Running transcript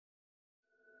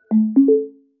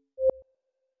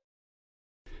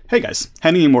Hey guys,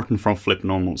 Henning and Morten from Flip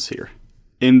Normals here.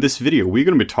 In this video, we're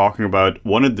going to be talking about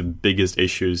one of the biggest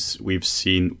issues we've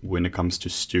seen when it comes to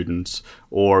students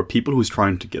or people who's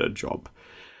trying to get a job.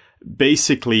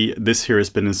 Basically, this here has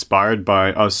been inspired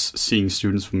by us seeing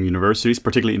students from universities,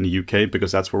 particularly in the UK,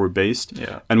 because that's where we're based.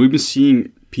 Yeah. And we've been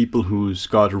seeing people who's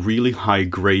got really high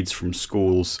grades from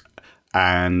schools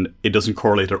and it doesn't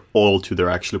correlate at all to their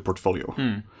actual portfolio.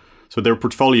 So their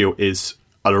portfolio is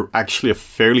actually a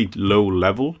fairly low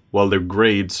level, while their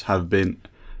grades have been,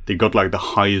 they got like the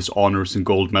highest honors and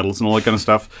gold medals and all that kind of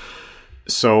stuff.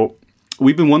 So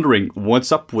we've been wondering,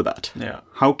 what's up with that? Yeah.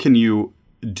 How can you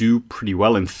do pretty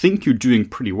well and think you're doing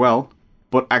pretty well,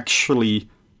 but actually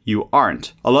you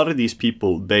aren't? A lot of these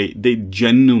people, they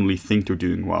genuinely think they're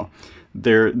doing well.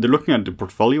 They're looking at the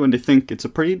portfolio and they think it's a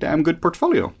pretty damn good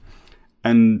portfolio.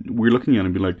 And we're looking at it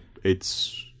and be like,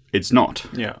 it's not.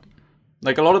 Yeah.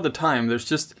 Like a lot of the time,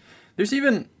 there's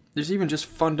even just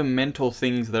fundamental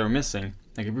things that are missing.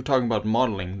 Like if we're talking about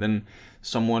modeling, then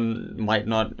someone might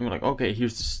not be like, okay,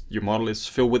 here's this, your model is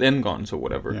filled with n-gons or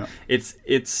whatever. Yeah.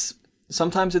 It's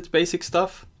sometimes it's basic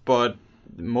stuff, but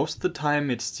most of the time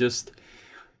it's just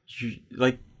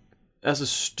like as a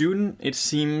student, it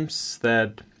seems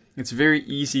that it's very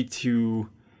easy to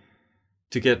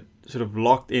get sort of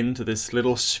locked into this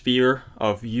little sphere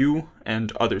of you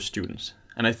and other students.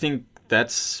 And I think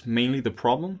that's mainly the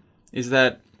problem, is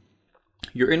that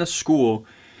you're in a school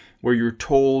where you're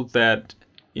told that,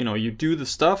 you know, you do the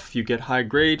stuff, you get high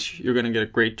grades, you're going to get a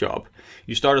great job.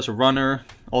 You start as a runner,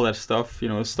 all that stuff, you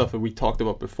know, stuff that we talked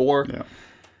about before. Yeah.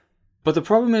 But the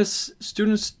problem is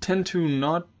students tend to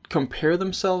not compare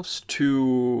themselves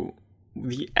to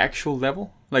the actual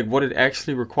level, like what it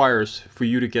actually requires for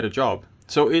you to get a job.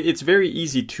 So it's very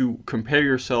easy to compare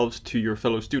yourselves to your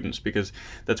fellow students because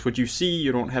that's what you see.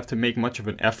 You don't have to make much of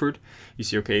an effort. You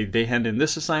see, okay, they hand in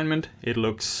this assignment.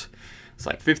 It's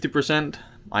like 50%.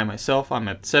 I myself, I'm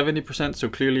at 70%, so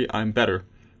clearly I'm better.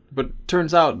 But it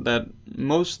turns out that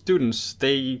most students,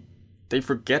 they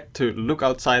forget to look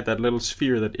outside that little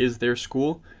sphere that is their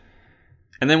school.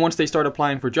 And then once they start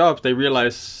applying for jobs, they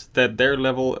realize that their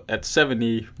level at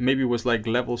 70 maybe was like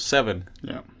level 7.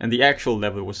 Yeah. And the actual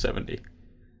level was 70.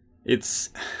 It's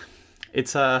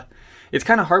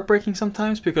kind of heartbreaking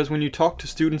sometimes because when you talk to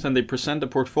students and they present a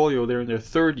portfolio, they're in their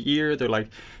third year, they're like,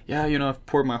 yeah, you know, I've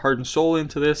poured my heart and soul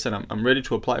into this and I'm ready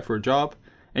to apply for a job.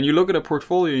 And you look at a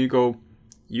portfolio and you go,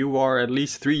 you are at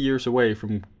least 3 years away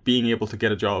from being able to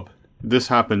get a job. This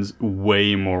happens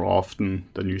way more often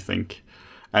than you think.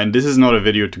 And this is not a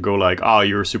video to go like,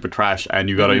 you're super trash and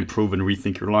you gotta improve and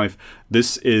rethink your life.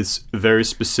 This is very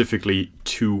specifically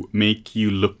to make you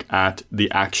look at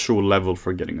the actual level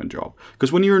for getting a job.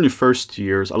 Because when you're in your first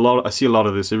years, I see a lot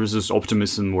of this. There is this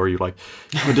optimism where you're like,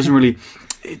 it doesn't really,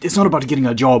 it's not about getting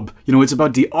a job. You know, it's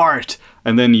about the art.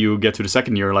 And then you get to the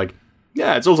second year, like,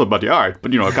 yeah, it's also about the art.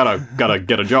 But, you know, I gotta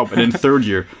get a job. And then third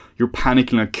year, you're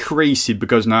panicking like crazy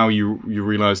because now you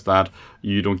realize that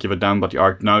you don't give a damn about the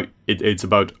art. Now it's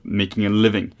about making a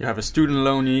living. You have a student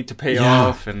loan you need to pay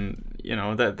off, and you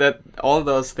know that all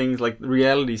those things, like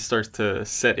reality starts to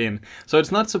set in. So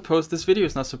it's not supposed. This video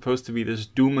is not supposed to be this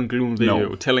doom and gloom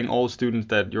video telling all students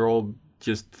that you're all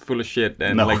just full of shit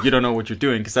and like you don't know what you're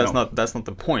doing, because that's not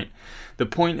the point. The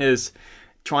point is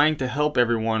trying to help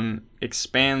everyone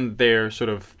expand their sort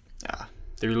of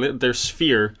their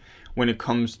sphere when it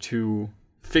comes to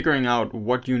figuring out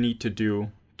what you need to do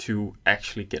to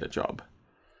actually get a job.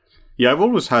 Yeah, I've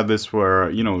always had this where,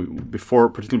 you know,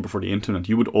 particularly before the internet,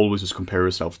 you would always just compare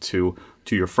yourself to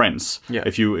your friends. Yeah.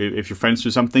 If your friends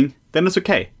do something, then it's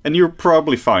okay. And you're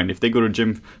probably fine. If they go to the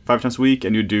gym 5 times a week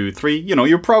and you do 3, you know,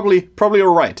 you're probably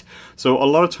all right. So a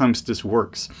lot of times this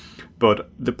works. But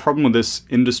the problem with this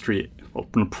industry,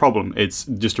 it's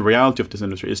just the reality of this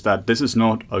industry, is that this is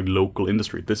not a local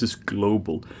industry. This is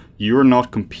global. You're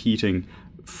not competing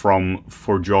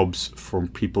for jobs from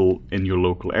people in your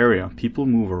local area. People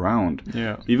move around.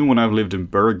 Yeah. Even when I've lived in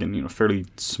Bergen, you know, a fairly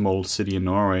small city in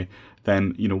Norway,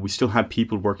 then, you know, we still had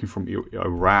people working from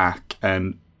Iraq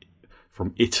and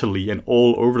from Italy and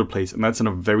all over the place, and that's in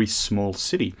a very small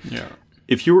city. Yeah.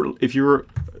 If you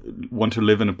want to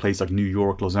live in a place like New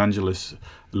York, Los Angeles,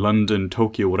 London,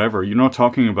 Tokyo, whatever, you're not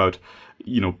talking about,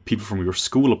 you know, people from your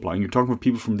school applying. You're talking about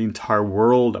people from the entire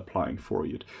world applying for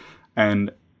you.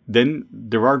 And then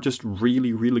there are just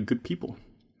really, really good people.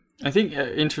 I think an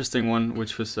interesting one,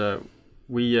 which was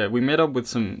we met up with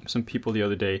some people the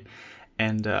other day,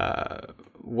 and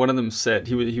one of them said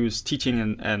he was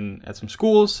teaching at some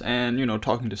schools and, you know,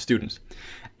 talking to students.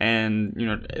 And, you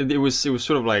know, it was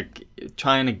sort of like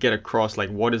trying to get across, like,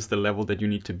 what is the level that you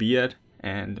need to be at.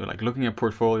 and they're like looking at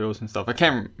portfolios and stuff. I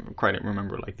can't quite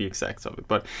remember like the exacts of it,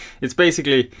 but it's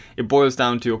basically, it boils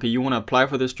down to, okay, you want to apply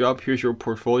for this job, here's your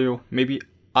portfolio. Maybe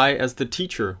I, as the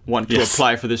teacher, want to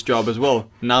apply for this job as well.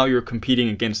 Now you're competing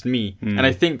against me. And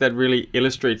I think that really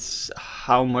illustrates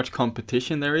how much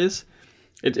competition there is.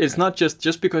 It's not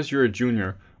just because you're a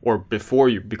junior or before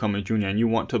you become a junior and you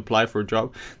want to apply for a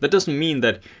job, that doesn't mean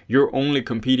that you're only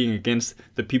competing against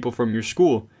the people from your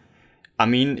school. I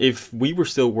mean, if we were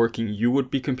still working, you would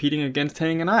be competing against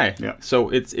Henning and I. Yeah. So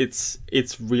it's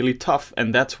really tough,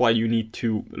 and that's why you need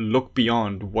to look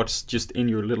beyond what's just in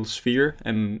your little sphere,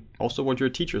 and also what your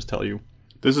teachers tell you.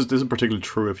 This is particularly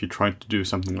true if you're trying to do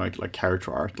something like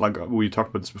character art. Like we talked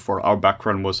about this before. Our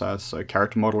background was as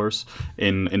character modelers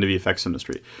in the VFX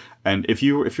industry, and if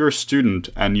you're a student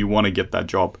and you want to get that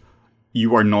job,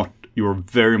 you are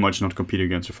very much not competing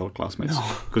against your fellow classmates,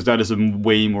 because that is a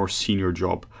way more senior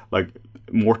job. Like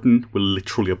Morten will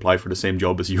literally apply for the same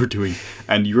job as you're doing,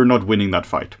 and you're not winning that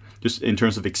fight. Just in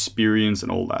terms of experience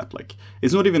and all that. Like,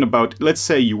 it's not even about, let's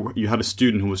say you had a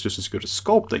student who was just as good as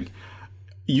sculpting.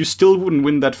 You still wouldn't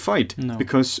win that fight,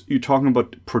 because you're talking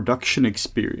about production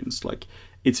experience. Like,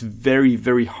 it's very,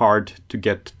 very hard to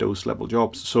get those level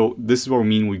jobs. So this is what I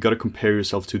mean. We got to compare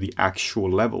yourself to the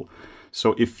actual level.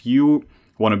 So if you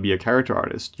want to be a character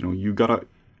artist, you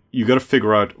gotta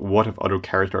figure out what have other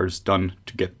character artists done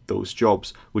to get those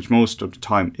jobs, which most of the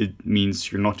time it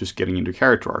means you're not just getting into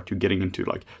character art, you're getting into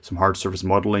like some hard surface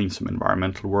modeling, some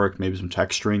environmental work, maybe some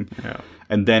texturing,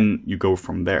 and then you go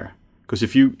from there. Because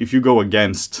if you go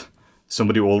against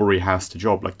somebody who already has the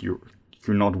job, like you're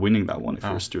not winning that one if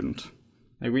you're a student.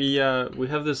 Like we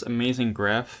have this amazing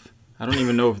graph. I don't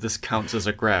even know if this counts as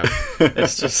a graph.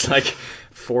 It's just like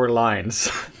 4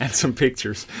 lines and some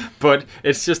pictures. But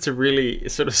it's just to really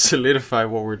sort of solidify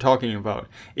what we're talking about.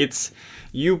 It's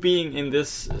you being in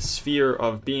this sphere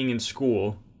of being in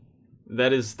school.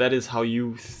 That is how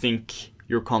you think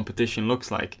your competition looks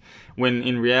like. When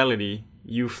in reality,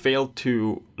 you fail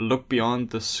to look beyond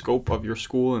the scope of your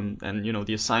school and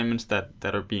the assignments that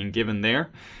are being given there.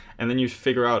 And then you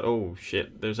figure out, oh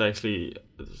shit, there's actually...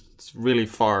 it's really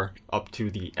far up to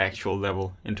the actual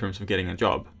level in terms of getting a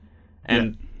job.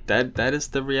 And that is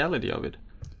the reality of it.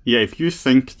 Yeah, if you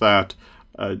think that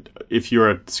if you're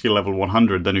at skill level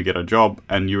 100, then you get a job,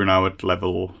 and you're now at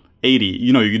level 80,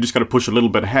 you just got to push a little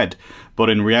bit ahead. But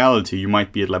in reality, you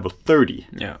might be at level 30,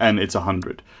 and it's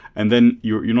 100. And then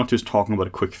you're not just talking about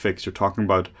a quick fix, you're talking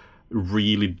about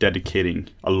really dedicating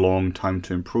a long time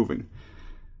to improving.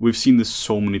 We've seen this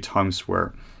so many times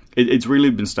where it's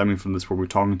really been stemming from this, where we're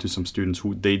talking to some students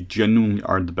who they genuinely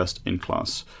are the best in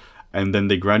class, and then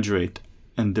they graduate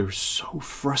and they're so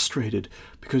frustrated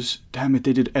because, damn it,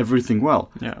 they did everything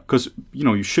well. Yeah. Because,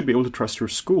 you should be able to trust your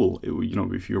school.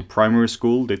 If you're primary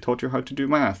school, they taught you how to do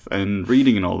math and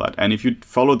reading and all that. And if you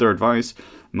follow their advice,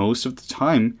 most of the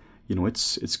time,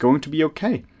 it's going to be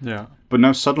okay. Yeah. But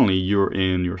now suddenly you're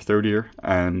in your third year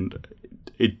and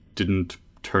it didn't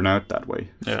turn out that way.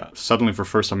 Yeah. Suddenly, for the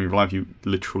first time in your life, you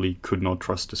literally could not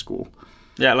trust the school.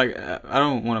 Yeah, like I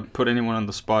don't want to put anyone on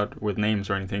the spot with names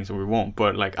or anything, so we won't.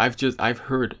 But like I've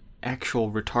heard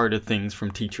actual retarded things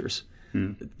from teachers.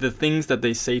 The things that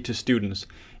they say to students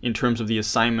in terms of the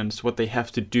assignments, what they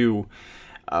have to do.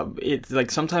 It's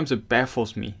like sometimes it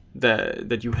baffles me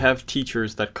that you have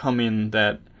teachers that come in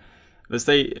that, let's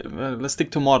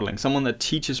stick to modeling. Someone that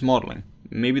teaches modeling.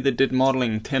 Maybe they did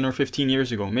modeling 10 or 15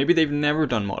 years ago. Maybe they've never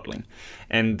done modeling.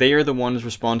 And they are the ones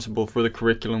responsible for the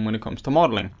curriculum when it comes to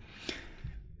modeling.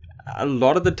 A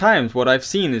lot of the times what I've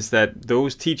seen is that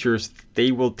those teachers,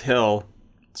 they will tell...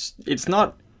 It's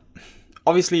not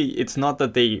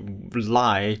that they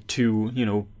lie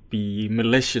to, be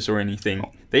malicious or anything.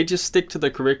 No. They just stick to the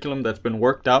curriculum that's been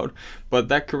worked out, but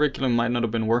that curriculum might not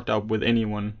have been worked out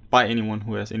by anyone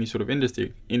who has any sort of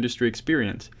industry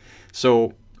experience.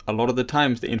 So... a lot of the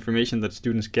times the information that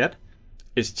students get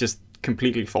is just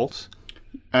completely false.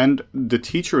 And the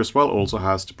teacher as well also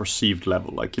has the perceived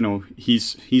level. Like,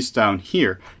 he's down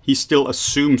here. He still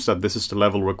assumes that this is the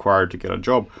level required to get a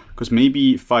job. Because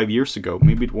maybe 5 years ago,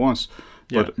 maybe it was.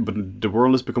 But the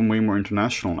world has become way more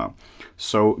international now.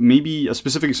 So maybe a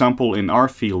specific example in our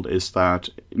field is that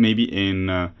maybe in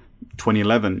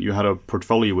 2011 you had a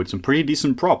portfolio with some pretty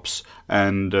decent props.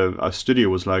 And a studio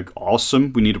was like,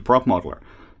 awesome, we need a prop modeler.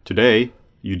 Today,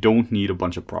 you don't need a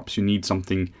bunch of props. You need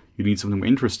something more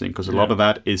interesting, because a lot of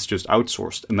that is just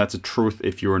outsourced. And that's a truth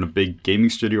if you're in a big gaming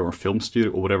studio or film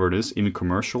studio or whatever it is, even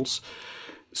commercials.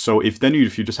 So if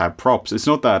you just have props, it's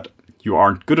not that you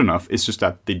aren't good enough, it's just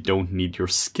that they don't need your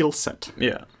skill set.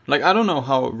 Yeah. Like, I don't know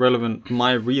how relevant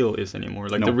my reel is anymore.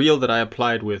 Like, the reel that I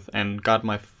applied with and got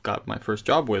my first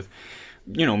job with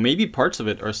maybe parts of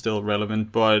it are still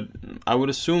relevant, but I would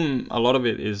assume a lot of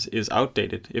it is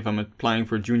outdated if I'm applying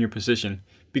for a junior position,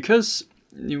 because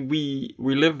we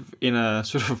live in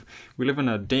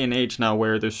a day and age now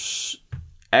where there's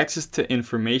access to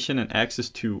information and access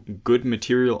to good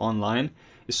material online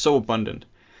is so abundant.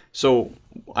 So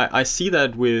I see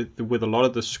that with a lot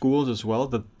of the schools as well,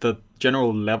 that the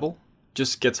general level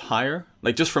just gets higher.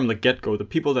 Like, just from the get-go, the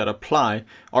people that apply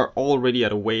are already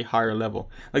at a way higher level.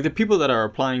 Like, the people that are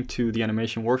applying to the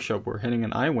animation workshop where Henning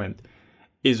and I went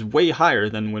is way higher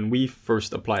than when we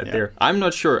first applied there. I'm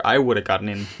not sure I would have gotten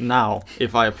in now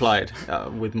if I applied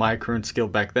with my current skill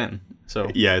back then. So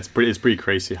yeah, it's pretty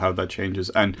crazy how that changes,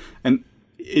 and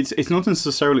it's not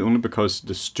necessarily only because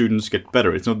the students get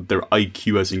better. It's not that their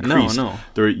IQ has increased. No.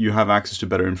 You have access to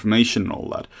better information and all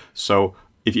that. So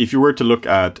if you were to look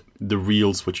at the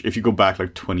reels, which if you go back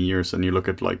like 20 years and you look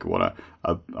at like what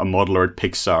a modeler at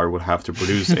Pixar would have to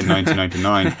produce in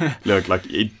 1999,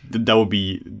 that would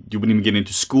be, you wouldn't even get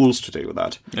into schools today with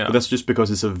that. Yeah. But that's just because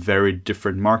it's a very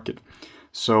different market.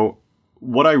 So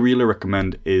what I really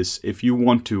recommend is, if you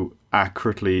want to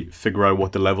accurately figure out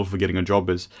what the level for getting a job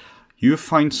is, you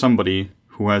find somebody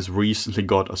who has recently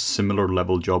got a similar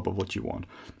level job of what you want.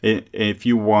 If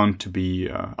you want to be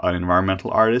an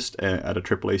environmental artist at a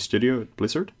AAA studio at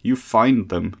Blizzard, you find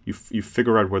them, you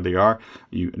figure out where they are,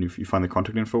 you find the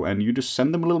contact info, and you just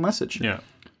send them a little message. Yeah.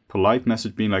 Polite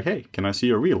message being like, hey, can I see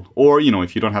your reel? Or,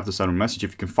 if you don't have to send a message,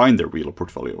 if you can find their reel or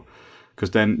portfolio,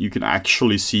 because then you can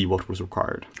actually see what was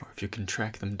required. Or if you can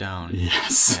track them down.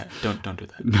 Yes. Yeah, don't do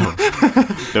that.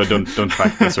 No, don't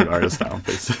track Blizzard artists down,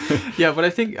 please. Yeah, but I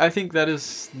think that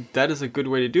is a good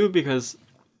way to do it, because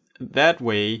that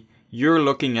way you're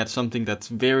looking at something that's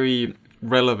very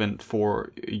relevant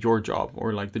for your job,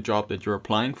 or like the job that you're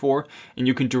applying for, and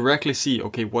you can directly see,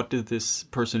 okay, what did this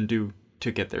person do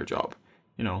to get their job?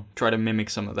 Try to mimic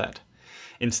some of that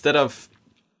instead of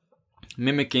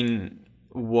mimicking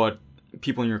what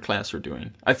people in your class are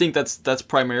doing. I think that's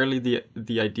primarily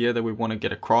the idea that we want to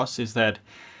get across, is that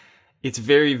it's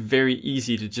very, very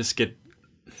easy to just get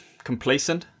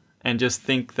complacent and just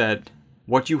think that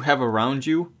what you have around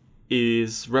you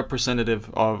is representative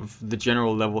of the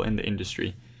general level in the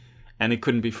industry, and it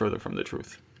couldn't be further from the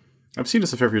truth. I've seen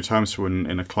this a fair few times when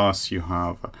in a class you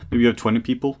have, maybe you have 20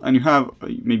 people, and you have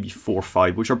maybe 4 or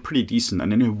 5, which are pretty decent,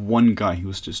 and then you have one guy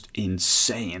who's just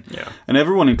insane. Yeah. And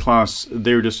everyone in class,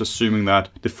 they're just assuming that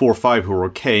the 4 or 5 who are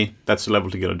okay, that's the level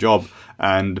to get a job,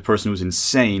 and the person who's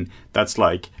insane, that's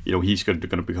like, he's going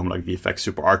to become like VFX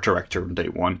super art director on day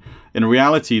one. In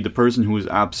reality, the person who is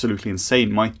absolutely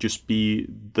insane might just be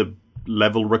the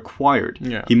level required.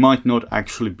 Yeah. He might not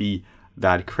actually be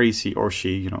that crazy, or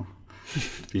she, to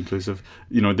be inclusive,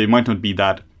 they might not be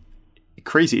that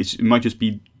crazy. It might just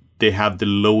be they have the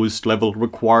lowest level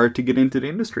required to get into the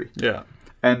industry. Yeah.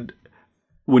 And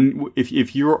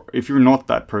if you're not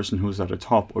that person who's at the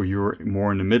top, or you're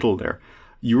more in the middle there,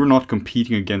 you're not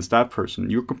competing against that person.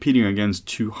 You're competing against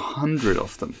 200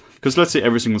 of them. Because let's say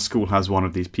every single school has one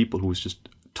of these people who's just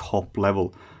top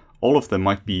level. All of them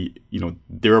might be,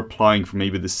 they're applying for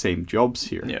maybe the same jobs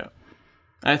here. Yeah.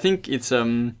 I think it's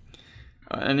an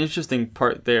interesting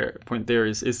point there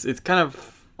is it's kind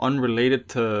of unrelated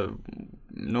to,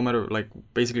 no matter like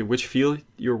basically which field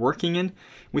you're working in.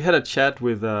 We had a chat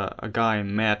with a guy,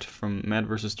 Matt, from Matt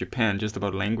versus Japan, just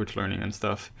about language learning and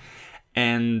stuff.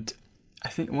 And I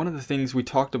think one of the things we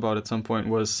talked about at some point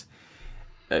was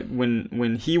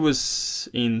when he was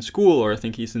in school, or I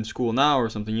think he's in school now or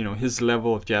something, his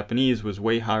level of Japanese was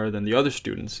way higher than the other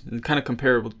students. It's kind of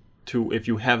comparable to if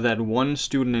you have that one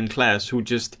student in class who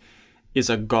just is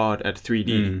a god at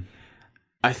 3D.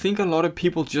 I think a lot of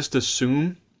people just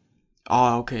assume,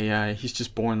 oh, okay, yeah, he's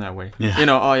just born that way.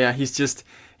 Yeah. He's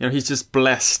just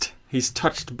blessed. He's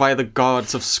touched by the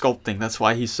gods of sculpting. That's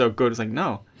why he's so good. It's like,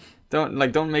 no,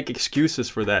 don't make excuses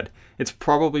for that. It's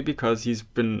probably because he's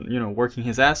been, working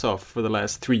his ass off for the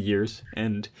last 3 years,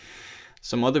 and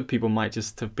some other people might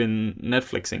just have been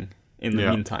Netflixing in the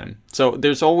meantime. So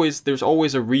there's always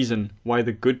a reason why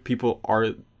the good people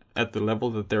are at the level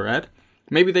that they're at.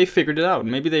 Maybe they figured it out.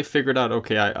 Maybe they figured out,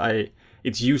 okay,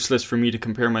 it's useless for me to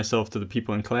compare myself to the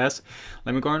people in class.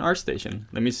 Let me go on ArtStation.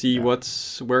 Let me see what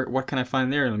can I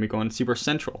find there. Let me go on ZBrush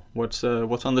Central. What's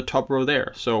on the top row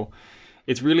there. So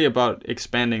it's really about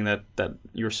expanding that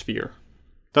your sphere.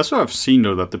 That's what I've seen,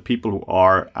 though, that the people who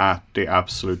are at the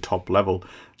absolute top level,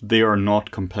 they are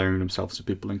not comparing themselves to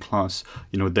people in class.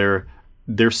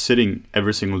 They're sitting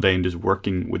every single day and just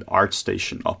working with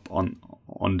ArtStation up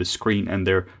on the screen, and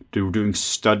they're They're doing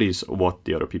studies of what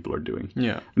the other people are doing.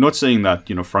 Yeah. I'm not saying that,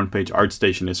 front page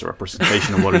ArtStation is a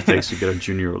representation of what it takes to get a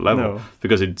junior level, No.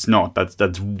 because it's not.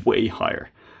 That's way higher.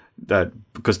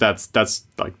 Because that's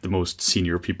like the most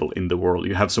senior people in the world.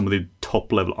 You have some of the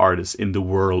top level artists in the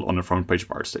world on the front page of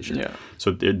ArtStation. Yeah.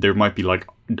 So there might be like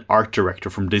art director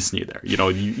from Disney there.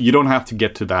 You don't have to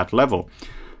get to that level.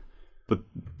 But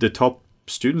the top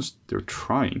students, they're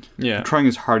trying. Yeah. They're trying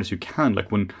as hard as you can.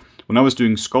 Like when I was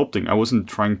doing sculpting, I wasn't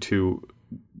trying to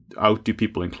outdo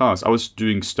people in class. I was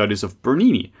doing studies of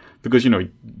Bernini, because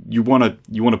you want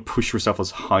to push yourself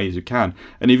as high as you can.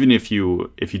 And even if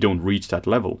you don't reach that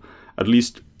level, at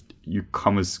least you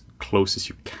come as close as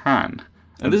you can.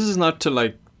 And this is not to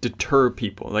like deter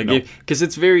people, like, because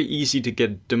it's very easy to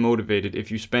get demotivated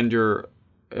if you spend your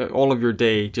all of your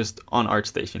day just on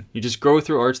ArtStation. You just go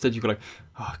through ArtStation, you go like,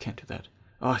 oh, I can't do that.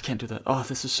 Oh, I can't do that. Oh,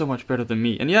 this is so much better than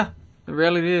me. And yeah, the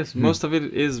reality is most of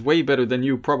it is way better than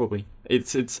you, probably.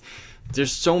 It's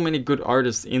there's so many good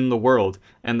artists in the world,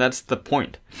 and that's the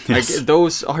point. Yes. Like,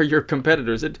 those are your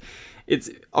competitors. It's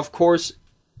of course,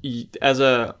 as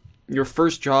your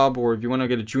first job, or if you want to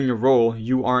get a junior role,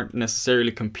 you aren't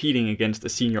necessarily competing against a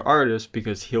senior artist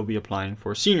because he'll be applying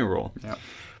for a senior role. Yeah.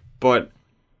 But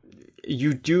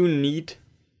you do need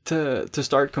to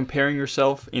start comparing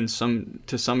yourself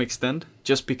to some extent,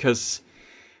 just because,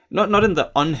 not in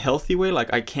the unhealthy way,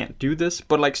 like I can't do this,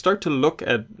 but like start to look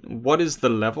at what is the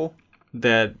level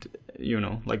that,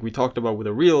 like we talked about with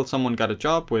a reel someone got a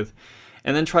job with,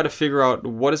 and then try to figure out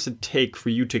what does it take for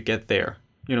you to get there.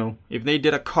 If they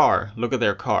did a car, look at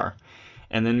their car,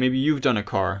 and then maybe you've done a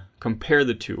car, compare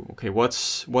the two. Okay,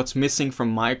 what's missing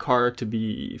from my car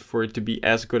for it to be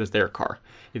as good as their car?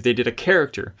 If they did a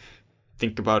character,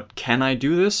 think about, can I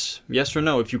do this? Yes or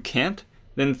no. If you can't,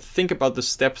 then think about the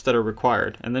steps that are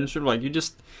required, and then sort of like you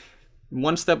just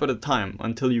one step at a time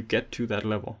until you get to that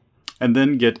level. And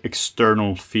then get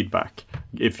external feedback.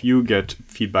 If you get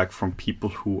feedback from people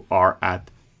who are at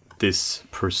this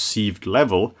perceived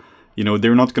level,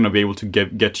 they're not going to be able to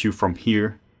get you from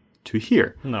here to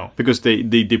here. No. Because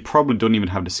they probably don't even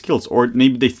have the skills, or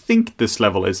maybe they think this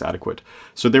level is adequate.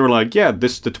 So they were like, yeah, the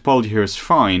topology here is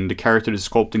fine, the character, the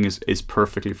sculpting is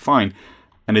perfectly fine.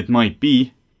 And it might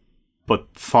be, but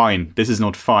fine. This is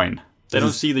not fine. They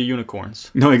don't see the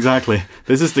unicorns. No, exactly.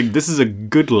 This is a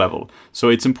good level. So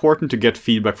it's important to get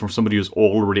feedback from somebody who's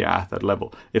already at that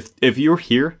level. If you're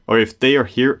here, or if they are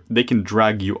here, they can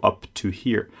drag you up to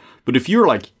here. But if you're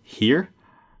like here,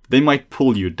 they might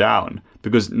pull you down,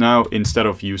 because now instead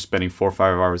of you spending 4 or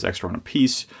 5 hours extra on a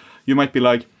piece, you might be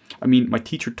like, I mean, my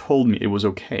teacher told me it was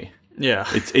okay. Yeah.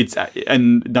 It's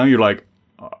and now you're like,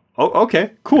 oh,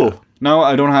 okay, cool. Yeah. Now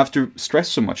I don't have to stress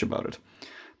so much about it.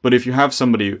 But if you have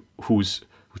somebody who's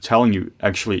telling you,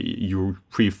 actually, you're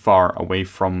pretty far away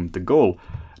from the goal,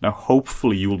 now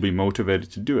hopefully you will be motivated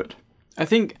to do it. I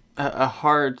think a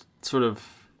hard sort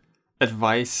of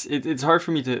advice, it's hard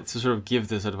for me to sort of give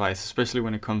this advice, especially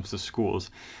when it comes to schools.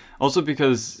 Also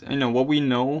because, what we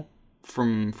know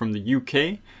from the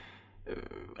UK,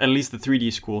 at least the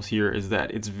 3D schools here, is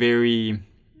that it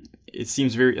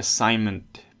seems very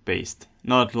assignment based.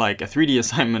 Not like a 3D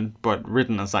assignment, but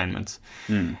written assignments.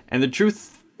 Mm. And the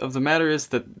truth of the matter is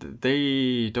that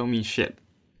they don't mean shit.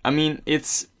 I mean,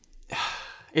 it's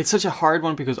such a hard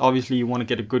one, because obviously you want to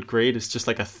get a good grade. It's just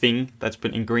like a thing that's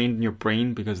been ingrained in your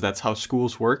brain, because that's how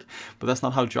schools work. But that's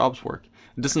not how jobs work.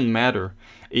 It doesn't matter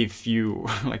if you,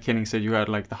 like Henning said, you had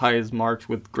like the highest marks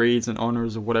with grades and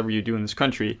honors or whatever you do in this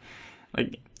country.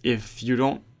 Like, if you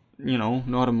don't, know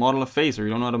how to model a face, or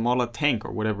you don't know how to model a tank,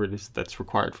 or whatever it is that's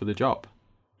required for the job.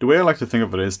 The way I like to think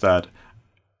of it is that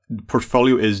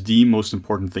portfolio is the most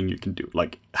important thing you can do,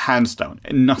 like hands down,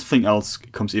 and nothing else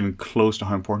comes even close to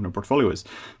how important a portfolio is.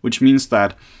 Which means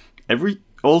that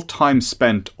all time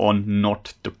spent on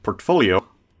not the portfolio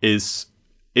is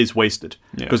wasted,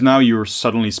 because now you're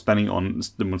suddenly spending on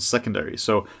the most secondary.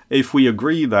 So if we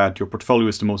agree that your portfolio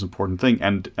is the most important thing,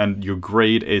 and your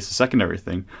grade is a secondary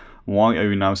thing, why are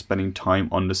you now spending time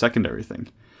on the secondary thing?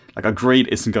 Like, a grade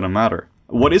isn't going to matter.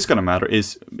 What is going to matter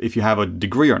is if you have a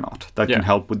degree or not. That can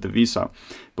help with the visa.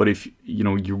 But if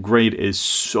your grade is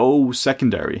so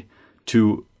secondary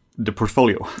to the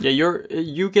portfolio. Yeah,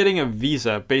 you getting a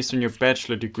visa based on your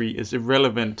bachelor degree is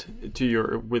irrelevant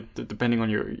to depending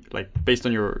on your, like, based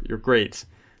on your grades.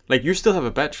 Like, you still have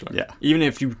a bachelor. Yeah. Even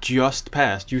if you just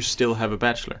passed, you still have a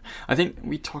bachelor. I think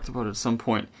we talked about it at some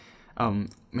point.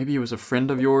 Maybe it was a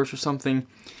friend of yours or something,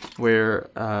 where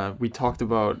we talked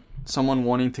about someone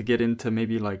wanting to get into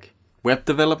maybe like web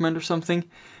development or something.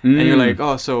 And you're like,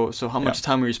 oh, so how much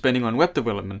time are you spending on web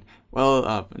development?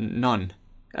 Well, none,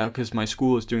 because my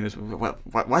school is doing this.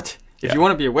 What? If you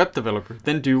want to be a web developer,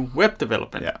 then do web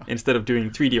development instead of doing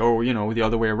 3D or, the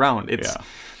other way around.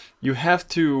 You have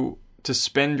to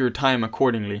spend your time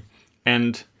accordingly.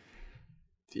 And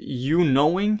you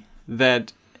knowing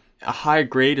that a high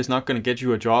grade is not going to get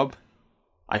you a job,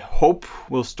 I hope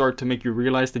will start to make you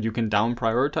realize that you can down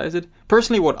prioritize it.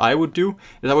 Personally, what I would do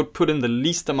is I would put in the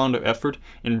least amount of effort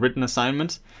in written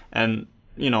assignments and,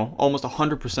 almost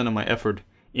 100% of my effort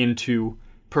into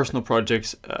personal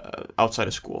projects outside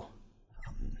of school.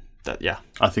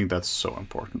 I think that's so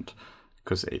important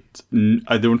because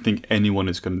I don't think anyone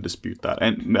is going to dispute that,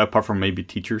 and apart from maybe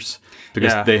teachers,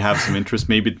 because they have some interest.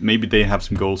 Maybe they have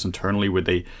some goals internally where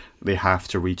they have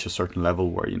to reach a certain level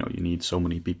where you need so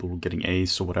many people getting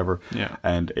A's or whatever. Yeah.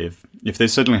 And if they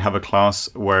suddenly have a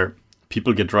class where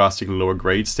people get drastically lower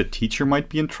grades, the teacher might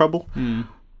be in trouble.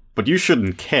 But you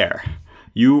shouldn't care.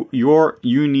 You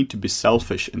need to be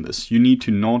selfish in this. You need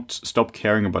to not stop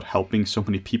caring about helping so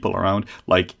many people around,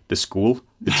 like the school.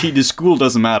 The school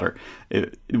doesn't matter.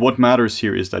 What matters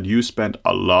here is that you spend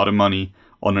a lot of money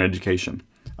on an education.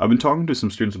 I've been talking to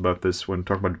some students about this when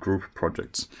talking about group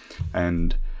projects,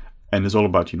 and it's all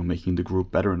about making the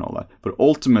group better and all that. But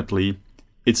ultimately,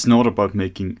 it's not about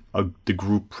making the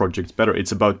group projects better.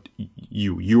 It's about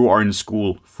you. You are in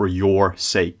school for your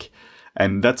sake.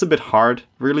 And that's a bit hard,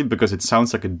 really, because it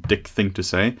sounds like a dick thing to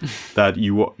say, that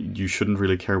you shouldn't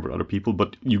really care about other people,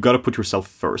 but you got to put yourself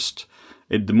first.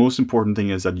 The most important thing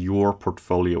is that your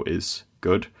portfolio is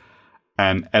good,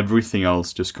 and everything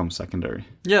else just comes secondary.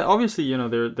 Yeah, obviously,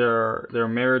 there are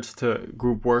merits to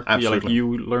group work. Absolutely.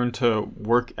 You learn to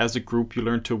work as a group. You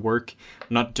learn to work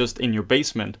not just in your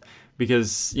basement,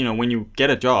 because when you get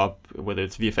a job, whether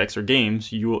it's VFX or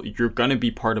games, you're gonna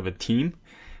be part of a team.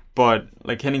 But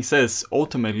like Henning says,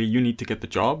 ultimately you need to get the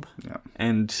job. Yeah.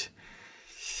 And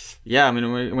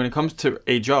when it comes to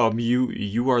a job,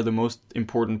 you are the most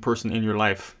important person in your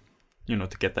life,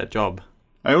 to get that job.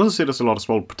 I also say this a lot as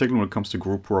well, particularly when it comes to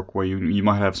group work, where you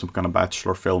might have some kind of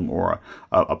bachelor film or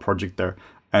a project there.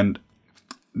 And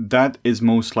that is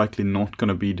most likely not going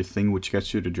to be the thing which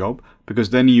gets you the job,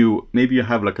 because then maybe you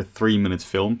have like a 3-minute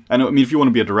film. And I mean, if you want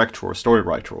to be a director or a story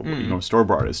writer or a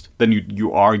storyboard artist, then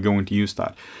you are going to use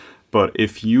that. But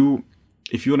if you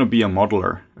want to be a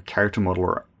modeler, a character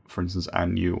modeler, for instance,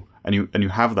 and you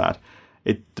have that,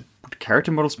 the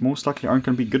character models most likely aren't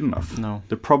going to be good enough. No,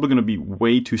 they're probably going to be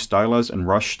way too stylized and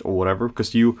rushed or whatever,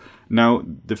 because now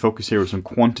the focus here is on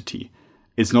quantity.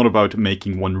 It's not about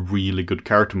making one really good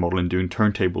character model and doing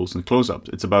turntables and close-ups.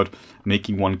 It's about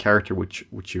making one character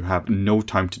which you have no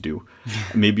time to do.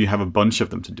 Maybe you have a bunch of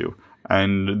them to do.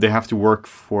 And they have to work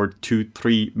for 2,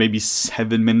 3, maybe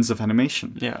 7 minutes of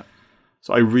animation. Yeah.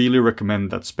 So I really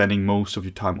recommend that spending most of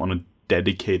your time on a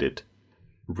dedicated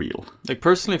reel. Like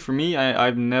personally for me, I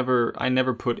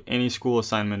never put any school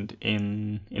assignment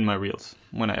in my reels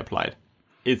when I applied.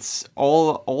 It's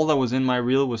all that was in my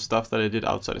reel was stuff that I did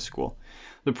outside of school.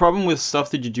 The problem with stuff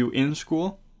that you do in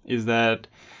school is that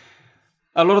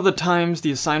a lot of the times the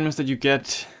assignments that you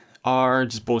get are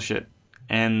just bullshit.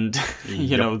 And,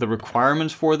 the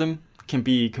requirements for them can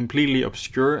be completely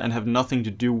obscure and have nothing to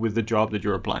do with the job that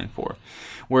you're applying for.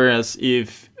 Whereas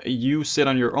if you sit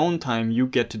on your own time, you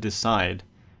get to decide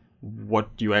what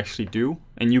you actually do,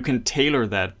 and you can tailor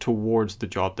that towards the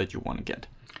job that you want to get.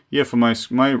 Yeah, for my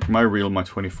reel, my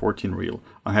 2014 reel,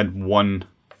 I had one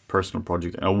personal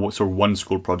project, so one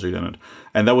school project in it,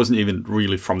 and that wasn't even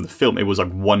really from the film. It was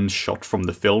like one shot from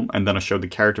the film, and then I showed the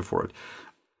character for it.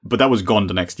 But that was gone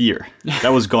the next year.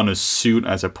 That was gone as soon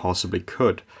as I possibly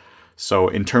could. So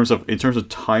in terms of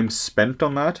time spent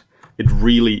on that, it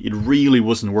really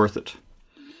wasn't worth it.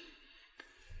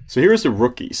 So here's the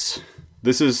Rookies.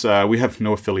 This is we have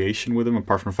no affiliation with them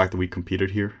apart from the fact that we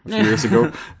competed here a few years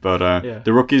ago. But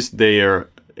the Rookies,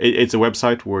 it's a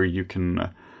website where you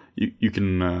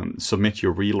can submit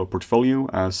your reel or portfolio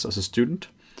as a student,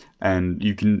 and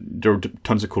there are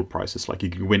tons of cool prizes. Like you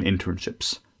can win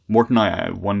internships. Morten and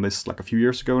I won this like a few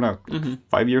years ago now,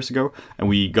 5 years ago, and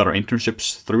we got our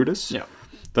internships through this. Yeah.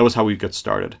 That was how we got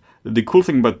started. The cool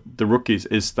thing about the Rookies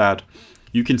is that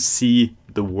you can see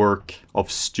the work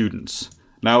of students.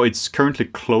 Now it's currently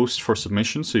closed for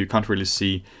submission, so you can't really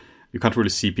see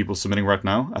people submitting right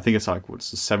now. I think it's like the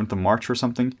 7th of March or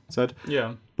something. It said.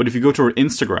 Yeah. But if you go to our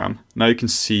Instagram, now you can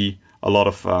see a lot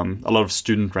of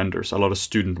student renders, a lot of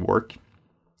student work,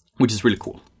 which is really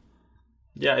cool.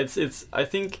 Yeah, I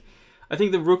think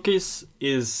the Rookies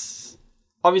is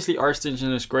obviously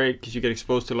ArtStation is great because you get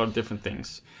exposed to a lot of different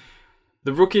things.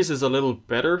 The Rookies is a little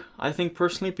better, I think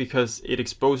personally, because it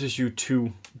exposes you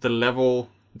to the level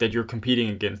that you're competing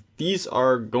against. These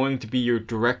are going to be your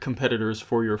direct competitors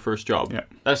for your first job. Yeah.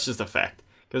 That's just a fact.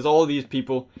 Because all these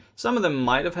people, some of them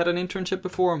might have had an internship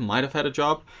before, might have had a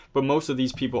job, but most of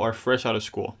these people are fresh out of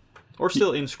school or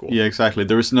still in school. Yeah, exactly.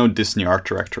 There is no Disney art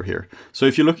director here. So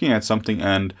if you're looking at something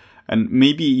and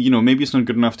maybe, maybe it's not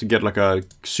good enough to get like a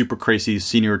super crazy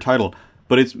senior title,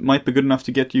 but it might be good enough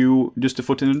to get you just a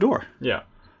foot in the door. Yeah.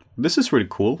 This is really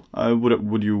cool.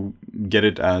 Would you get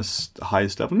it as the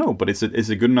highest level? No, but is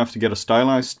it good enough to get a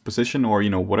stylized position or,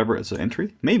 whatever as an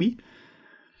entry? Maybe.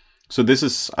 So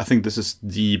I think this is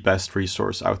the best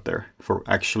resource out there for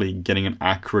actually getting an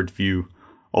accurate view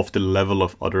of the level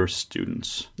of other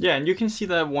students. Yeah, and you can see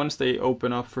that once they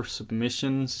open up for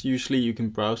submissions. Usually you can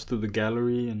browse through the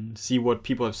gallery and see what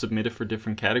people have submitted for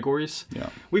different categories. Yeah.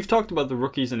 We've talked about the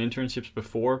rookies and internships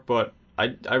before, but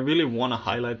I really want to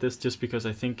highlight this just because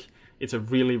I think it's a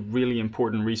really, really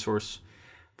important resource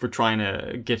for trying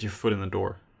to get your foot in the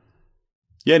door.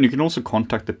 Yeah, and you can also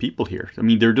contact the people here. I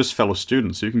mean, they're just fellow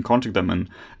students, so you can contact them, and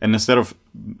instead of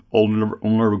only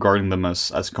regarding them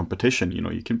as competition,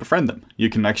 you can befriend them. You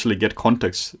can actually get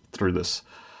context through this.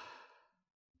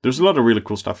 There's a lot of really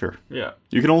cool stuff here. Yeah.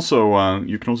 You can also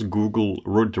Google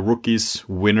the rookies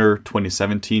winner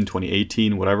 2017,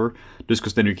 2018, whatever, just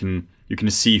because then you can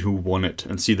see who won it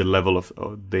and see the level of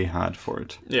they had for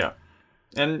it. Yeah,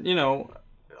 and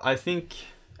I think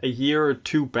a year or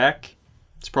two back,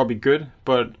 it's probably good,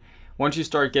 but once you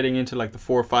start getting into like the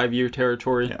 4 or 5 year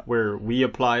territory where we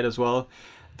applied as well,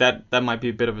 that might be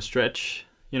a bit of a stretch.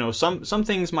 Some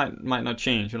things might not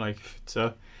change. Like if it's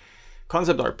a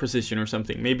concept art position or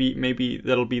something, maybe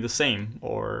that'll be the same.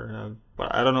 Or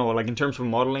but I don't know. Like in terms of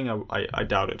modeling, I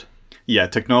doubt it. Yeah,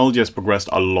 technology has progressed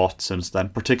a lot since then.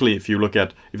 Particularly if you look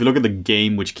at the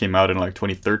game which came out in like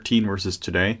 2013 versus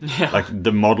today, like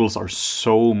the models are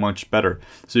so much better.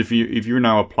 So if you're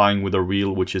now applying with a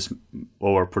reel which is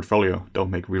or portfolio, don't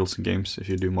make reels in games if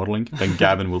you do modeling, then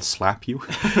Gavin will slap you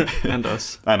and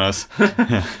us.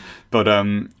 But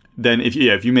then if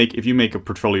you make a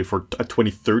portfolio for a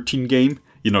 2013 game,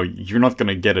 you're not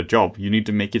gonna get a job. You need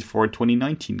to make it for a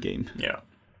 2019 game.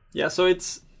 Yeah. So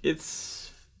it's.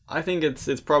 I think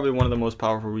it's probably one of the most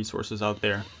powerful resources out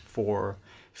there for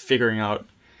figuring out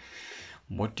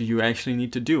what do you actually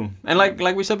need to do. And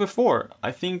like we said before,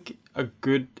 I think a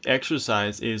good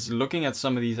exercise is looking at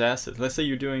some of these assets. Let's say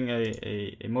you're doing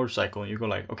a motorcycle and you go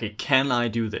like, okay, can I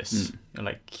do this? And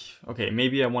like, okay,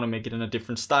 maybe I want to make it in a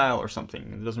different style or something.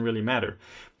 It doesn't really matter.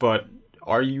 But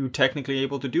are you technically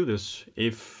able to do this?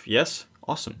 If yes,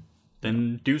 awesome.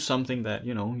 Then do something that,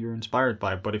 you're inspired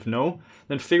by. But if no,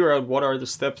 then figure out what are the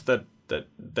steps that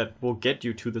will get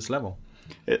you to this level.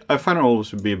 I find it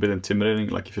always would be a bit intimidating.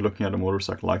 Like if you're looking at a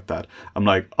motorcycle like that, I'm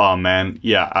like, oh man,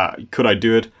 yeah, could I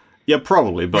do it? Yeah,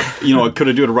 probably. But, could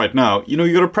I do it right now? You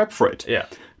got to prep for it. Yeah.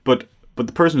 But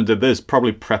the person who did this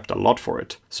probably prepped a lot for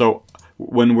it. So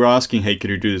when we're asking, hey,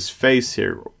 could you do this phase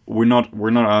here? We're not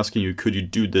asking you, could you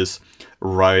do this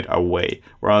right away?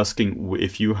 We're asking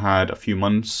if you had a few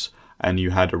months and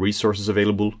you had the resources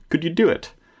available, could you do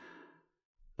it?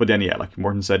 But then, like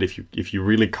Morten said, if you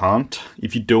really can't,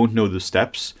 if you don't know the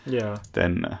steps,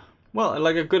 then... well,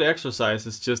 like a good exercise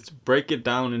is just break it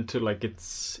down into like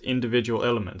its individual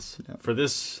elements. Yeah. For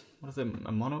this, what is it,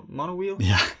 a mono wheel?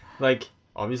 Yeah. Like,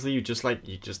 obviously you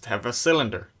just have a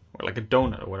cylinder, or like a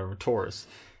donut or whatever, torus.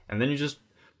 And then you just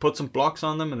put some blocks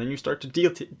on them and then you start to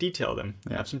detail them.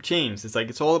 Yeah. Have some chains.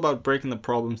 It's all about breaking the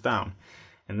problems down.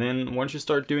 And then once you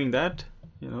start doing that,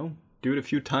 do it a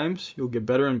few times, you'll get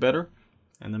better and better.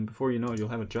 And then before you know it, you'll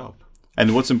have a job.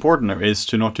 And what's important is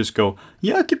to not just go,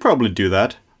 yeah, I could probably do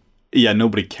that. Yeah,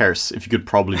 nobody cares if you could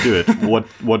probably do it.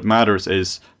 What matters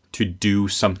is to do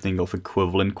something of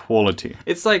equivalent quality.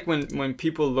 It's like when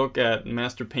people look at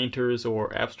master painters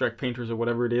or abstract painters or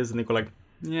whatever it is, and they go like,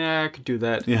 yeah, I could do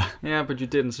that. Yeah, but you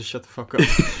didn't, so shut the fuck up.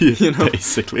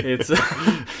 Basically. It's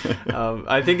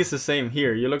I think it's the same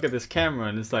here. You look at this camera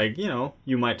and it's like,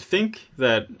 you might think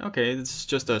that, okay, this is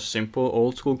just a simple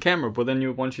old school camera, but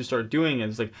then once you start doing it,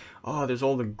 it's like, oh, there's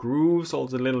all the grooves, all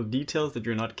the little details that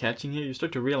you're not catching here. You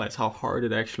start to realize how hard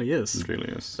it actually is. It really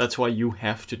is. That's why you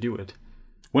have to do it.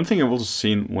 One thing I've also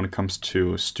seen when it comes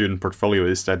to student portfolio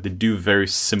is that they do very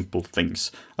simple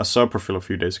things. I saw a portfolio a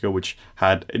few days ago which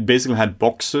basically had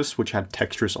boxes which had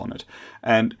textures on it.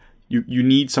 And you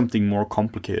need something more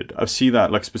complicated. I've seen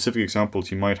that, like specific examples,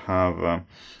 you might have...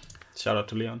 Shout out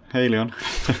to Leon. Hey, Leon.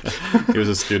 He was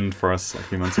a student for us a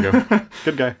few months ago.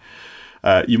 Good guy.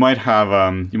 You might have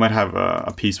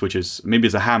a piece which is, maybe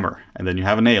it's a hammer, and then you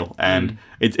have a nail. And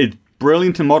it's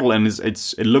brilliant to model, and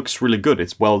it looks really good.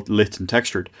 It's well lit and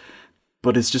textured,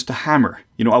 but it's just a hammer.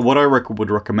 What I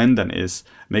would recommend then is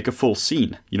make a full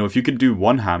scene. If you could do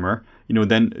one hammer,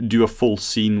 then do a full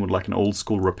scene with like an old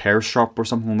school repair shop or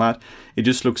something like that, it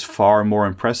just looks far more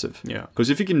impressive. Yeah. Because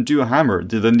if you can do a hammer,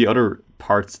 then the other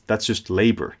parts, that's just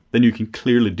labor. Then you can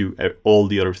clearly do all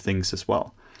the other things as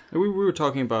well. We were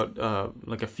talking about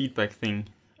like a feedback thing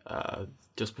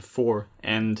just before,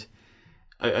 and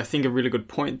I think a really good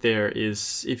point there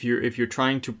is if you're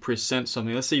trying to present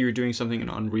something. Let's say you're doing something in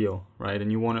Unreal, right,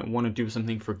 and you want to do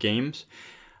something for games.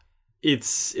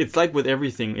 It's like with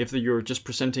everything. If you're just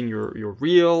presenting your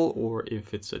reel, or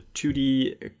if it's a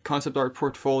 2D concept art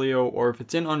portfolio, or if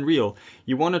it's in Unreal,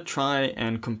 you want to try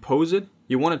and compose it.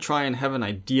 You want to try and have an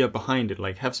idea behind it,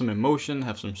 like have some emotion,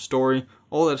 have some story,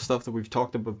 all that stuff that we've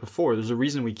talked about before. There's a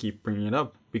reason we keep bringing it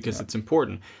up, because it's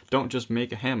important. Don't just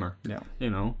make a hammer. Yeah.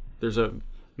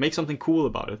 Make something cool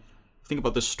about it. Think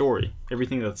about the story,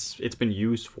 everything it's been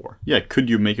used for. Yeah, could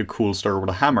you make a cool story with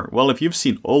a hammer? Well, if you've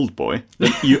seen Oldboy,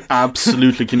 then you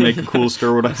absolutely can make a cool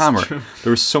story with a hammer. True.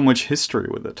 There's so much history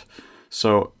with it.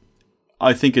 So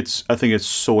I think it's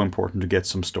so important to get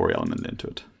some story element into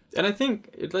it. And I think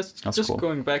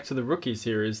going back to the rookies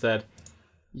here, is that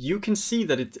you can see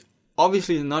that it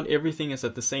obviously not everything is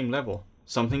at the same level.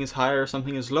 Something is higher,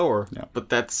 something is lower. Yeah. But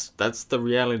that's the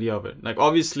reality of it. Like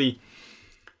obviously,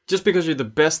 just because you're the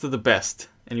best of the best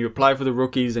and you apply for the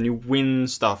rookies and you win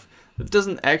stuff, that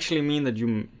doesn't actually mean that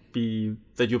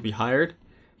you'll be hired.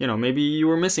 Maybe you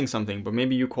were missing something, but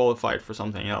maybe you qualified for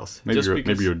something else. Maybe you're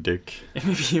a dick.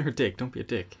 Maybe you're a dick. Don't be a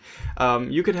dick.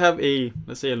 You could have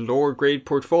let's say a lower grade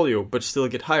portfolio, but still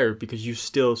get hired because you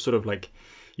still sort of like,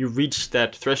 you reached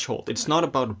that threshold. It's not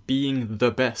about being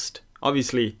the best.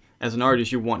 Obviously, as an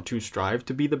artist, you want to strive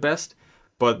to be the best,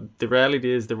 but the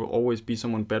reality is there will always be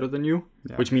someone better than you,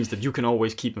 which means that you can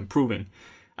always keep improving.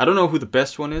 I don't know who the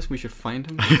best one is. We should find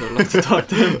him. I'd like to talk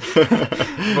to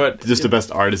him. But just the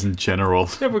best artist in general.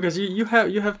 Yeah, because you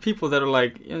have people that are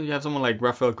like, you have someone like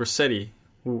Rafael Grossetti,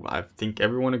 who I think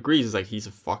everyone agrees is like, he's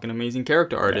a fucking amazing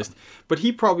character artist. Yeah. But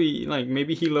he probably, like,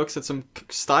 maybe he looks at some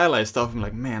stylized stuff and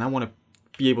like, man, I want to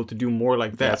be able to do more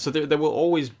like that. Yeah. So there will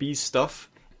always be stuff,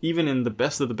 even in the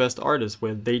best of the best artists,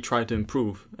 where they try to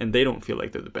improve and they don't feel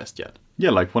like they're the best yet. Yeah,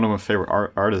 like one of my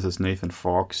favorite artists is Nathan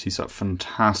Fox. He's a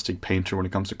fantastic painter when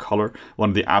it comes to color. One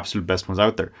of the absolute best ones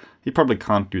out there. He probably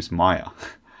can't use Maya.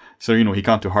 So, he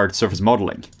can't do hard surface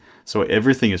modeling. So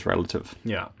everything is relative.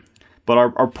 Yeah. But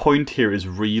our point here is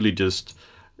really just,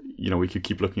 we could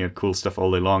keep looking at cool stuff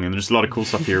all day long, and there's a lot of cool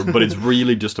stuff here, but it's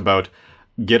really just about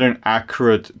getting an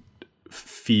accurate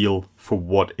feel for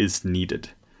what is needed.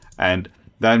 And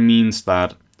that means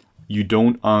that you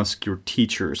don't ask your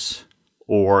teachers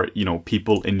or,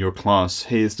 people in your class,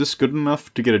 hey, is this good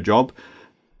enough to get a job?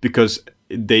 Because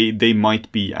they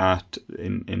might be at,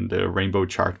 in the rainbow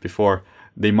chart before,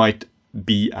 they might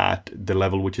be at the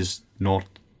level which is not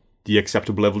the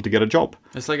acceptable level to get a job.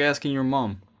 It's like asking your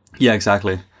mom. Yeah,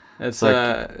 exactly. It's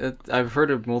like, I've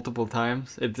heard it multiple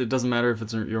times. It doesn't matter if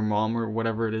it's your mom or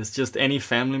whatever it is, just any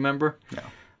family member. Yeah.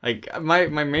 Like, my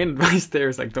main advice there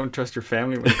is, like, don't trust your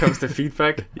family when it comes to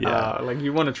feedback. Yeah. Like,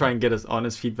 you want to try and get as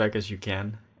honest feedback as you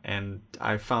can. And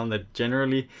I found that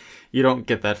generally you don't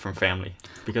get that from family,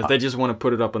 because they just want to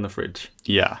put it up on the fridge.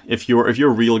 Yeah. If your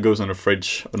reel goes on a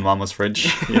fridge, on mama's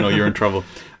fridge, you're in trouble.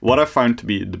 What I found to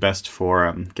be the best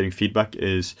for getting feedback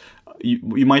is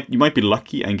you might be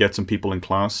lucky and get some people in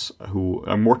class who,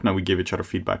 Morten and I, we give each other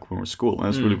feedback when we're at school. And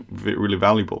that's really, really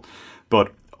valuable.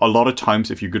 But a lot of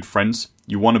times, if you're good friends,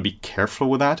 you want to be careful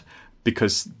with that,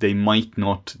 because they might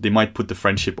put the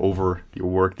friendship over your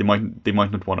work. They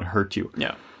might not want to hurt you.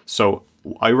 Yeah. So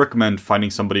I recommend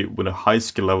finding somebody with a high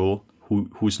skill level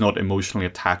who's not emotionally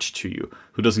attached to you,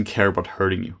 who doesn't care about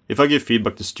hurting you. If I give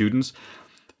feedback to students,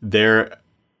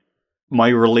 my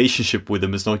relationship with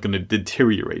them is not going to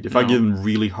deteriorate. If I give them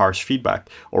really harsh feedback,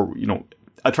 or,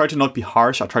 I try to not be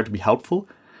harsh, I try to be helpful.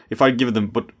 If I give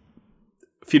them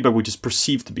feedback which is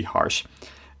perceived to be harsh,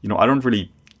 I don't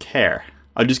really care.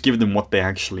 I just give them what they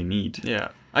actually need. Yeah.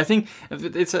 I think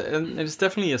it's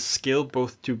definitely a skill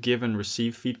both to give and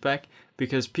receive feedback,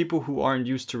 because people who aren't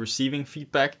used to receiving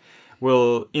feedback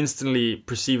will instantly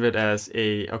perceive it as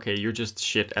okay, you're just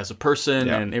shit as a person,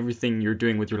 and everything you're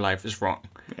doing with your life is wrong.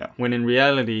 Yeah. When in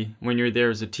reality, when you're there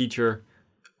as a teacher,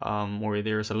 or you're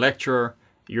there as a lecturer,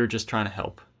 you're just trying to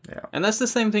help. Yeah. And that's the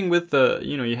same thing with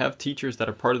you have teachers that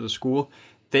are part of the school.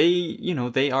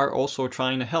 They are also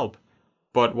trying to help,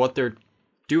 but what they're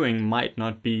doing might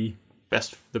not be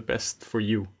the best for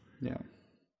you. Yeah.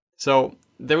 So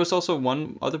there was also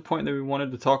one other point that we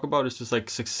wanted to talk about, is just like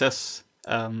success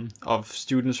of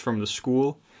students from the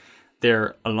school.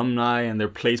 Their alumni and their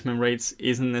placement rates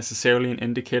isn't necessarily an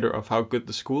indicator of how good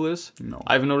the school is. No.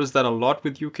 I've noticed that a lot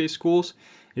with UK schools,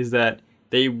 is that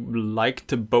they like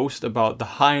to boast about the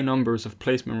high numbers of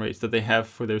placement rates that they have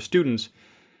for their students.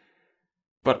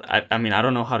 But I mean, I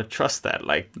don't know how to trust that,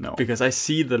 like, No. because I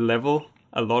see the level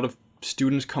a lot of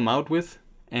students come out with,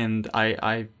 and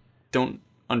I don't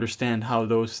understand how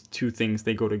those two things,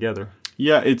 they go together.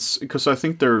 Yeah, it's because I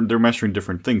think they're measuring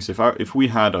different things. If we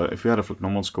had a Flip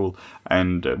Normal school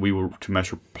and we were to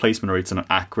measure placement rates in an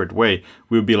accurate way,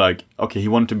 we would be like, okay, he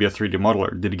wanted to be a 3D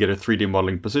modeler. Did he get a 3D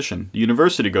modeling position? The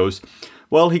university goes,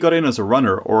 well, he got in as a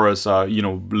runner or as a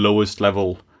lowest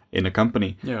level in a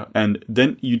company. Yeah. And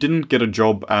then you didn't get a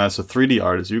job as a 3D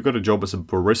artist. You got a job as a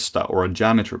barista or a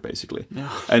janitor, basically.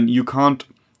 Yeah. And you can't.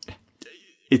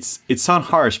 It sounds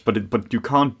harsh, but you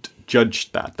can't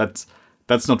judge that.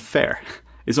 That's not fair.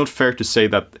 It's not fair to say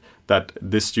that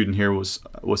this student here was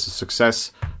a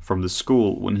success from the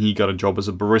school when he got a job as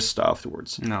a barista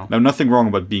afterwards. No. Now, nothing wrong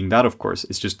about being that, of course.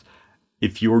 It's just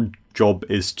if your job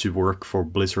is to work for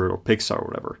Blizzard or Pixar or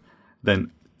whatever,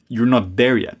 then you're not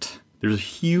there yet. There's a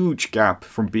huge gap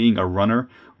from being a runner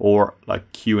or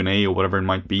like Q&A or whatever it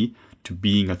might be to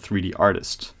being a 3D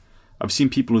artist. I've seen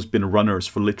people who's been runners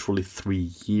for literally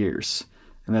 3 years,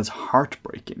 and that's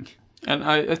heartbreaking. And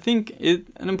I think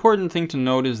an important thing to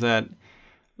note is that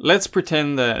let's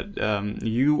pretend that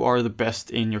you are the best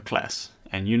in your class,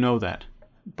 and you know that.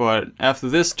 But after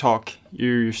this talk,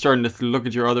 you're starting to look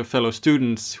at your other fellow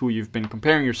students who you've been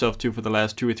comparing yourself to for the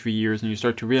last 2 or 3 years, and you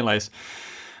start to realize,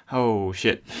 oh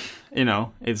shit,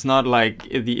 it's not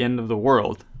like at the end of the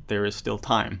world. There is still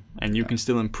time, and you can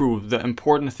still improve. The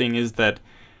important thing is that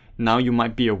now you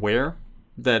might be aware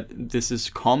that this is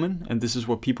common and this is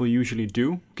what people usually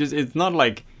do, because it's not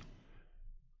like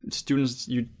students,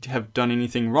 you have done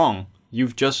anything wrong.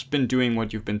 You've just been doing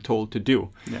what you've been told to do.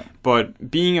 Yeah. But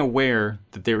being aware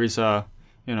that there is a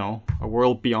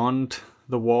world beyond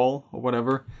the wall or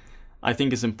whatever, I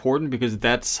think is important, because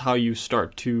that's how you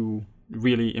start to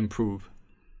really improve.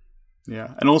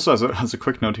 Yeah, and also as a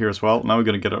quick note here as well, now we're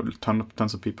going to get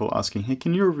tons of people asking, hey,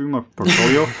 can you review my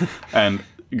portfolio? And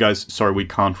guys, sorry, we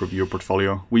can't review your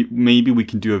portfolio. Maybe we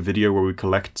can do a video where we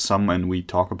collect some and we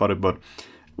talk about it, but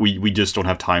we just don't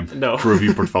have time to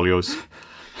review portfolios.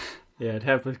 Yeah, it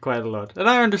happens quite a lot. And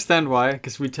I understand why,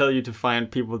 because we tell you to find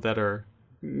people that are,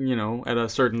 at a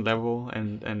certain level,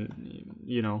 and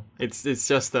it's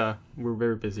just we're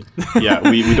very busy. Yeah,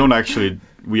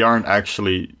 we aren't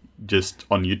actually just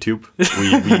on YouTube.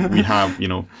 We have,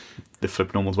 the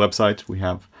Flip Normal's website, we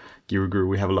have Gear Guru,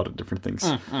 we have a lot of different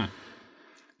things.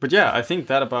 But yeah, I think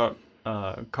that about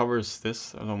covers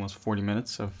this. Almost 40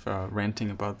 minutes of ranting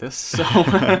about this. So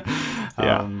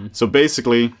yeah. So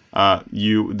basically,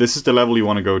 this is the level you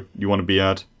want to be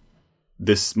at.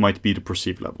 This might be the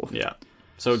perceived level. Yeah.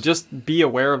 So just be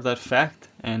aware of that fact,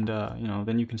 and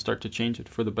then you can start to change it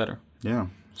for the better. Yeah.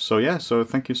 So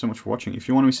thank you so much for watching. If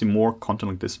you want to see more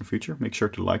content like this in the future, make sure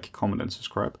to like, comment, and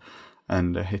subscribe,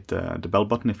 and hit the bell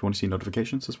button if you want to see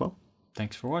notifications as well.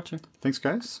 Thanks for watching. Thanks,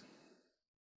 guys.